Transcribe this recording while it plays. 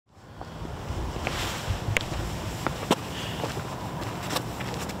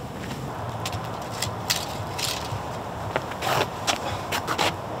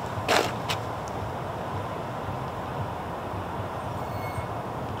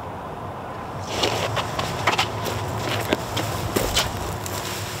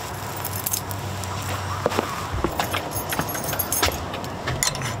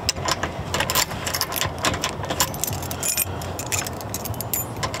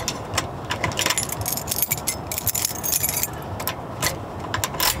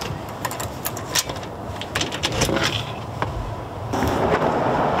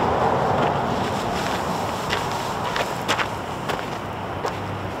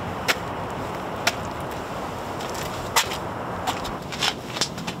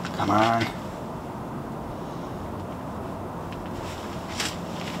Come on.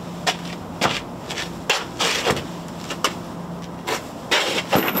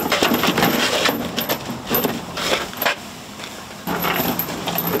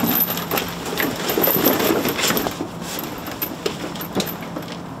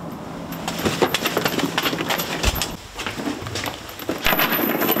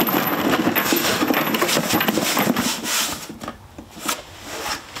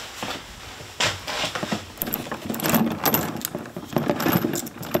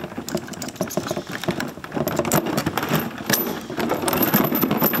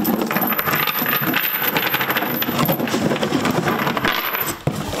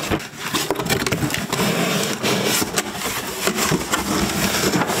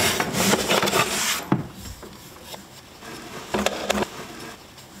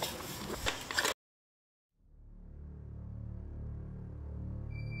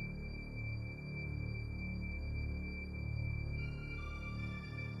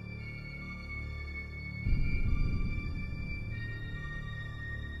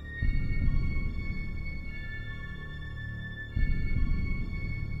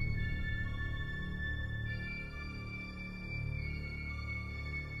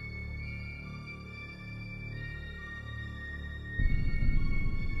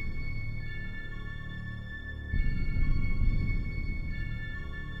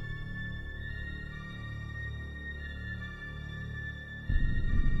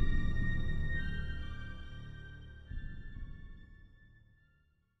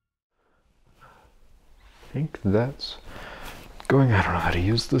 I think that's going. I don't know how to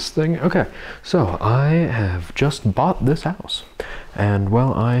use this thing. Okay, so I have just bought this house, and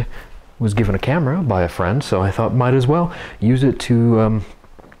well, I was given a camera by a friend, so I thought might as well use it to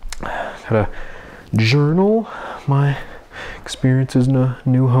kind of journal my experiences in a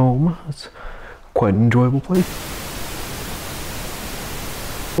new home. It's quite an enjoyable place.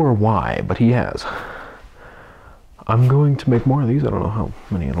 Or why, but he has. I'm going to make more of these. I don't know how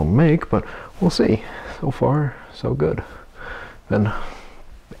many it'll make, but we'll see. So far, so good. Been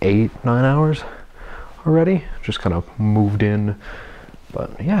 8-9 hours already. Just kind of moved in.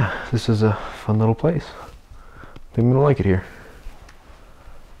 But yeah, this is a fun little place. I think I'm gonna like it here.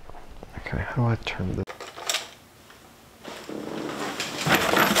 Okay, how do I turn this?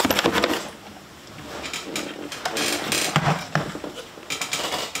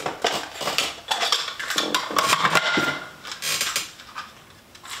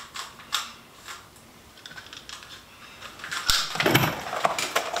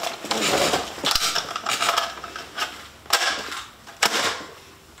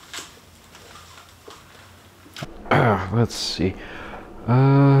 Let's see.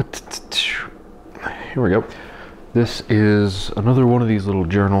 Here we go. This is another one of these little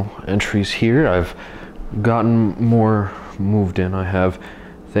journal entries here. I've gotten more moved in. I have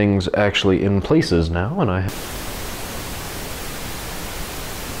things actually in places now, and I have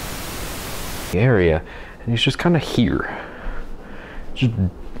the area, and he's just kind of here. Just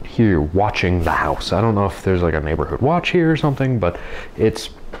here watching the house. I don't know if there's like a neighborhood watch here or something, but it's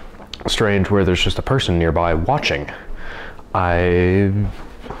strange where there's just a person nearby watching. Who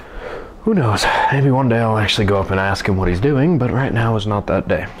knows, maybe one day I'll actually go up and ask him what he's doing, but right now is not that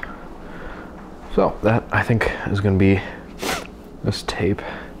day. So that, I think, is going to be this tape.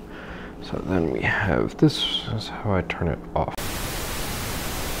 So then we have this is how I turn it off.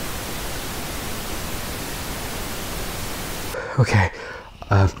 Okay,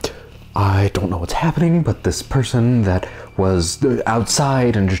 I don't know what's happening, but this person that was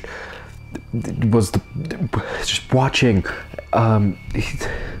outside and just just watching, he's,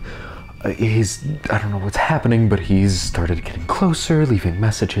 I don't know what's happening, but he's started getting closer, leaving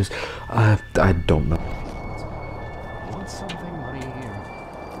messages. I don't know. Want something, money,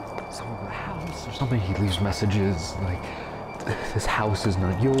 or some of the house or something? He leaves messages like, this house is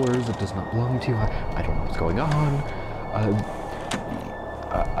not yours, it does not belong to you. I don't know what's going on.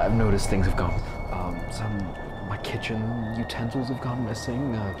 I've noticed things have gone, my kitchen utensils have gone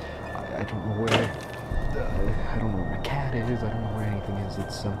missing. I don't know where, I don't know where my cat is, I don't know where anything is.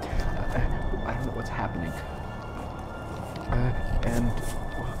 It's, I don't know what's happening. And,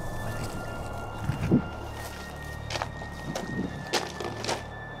 well, I think...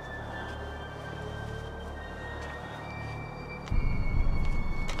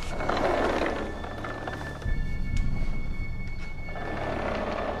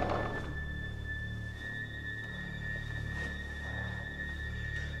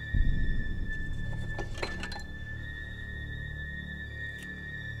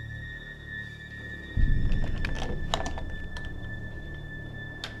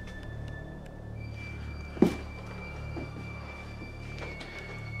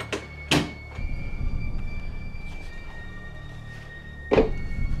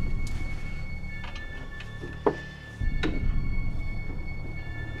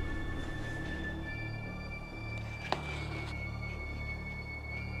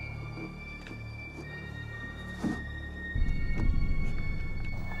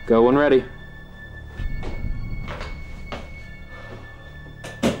 Go when ready.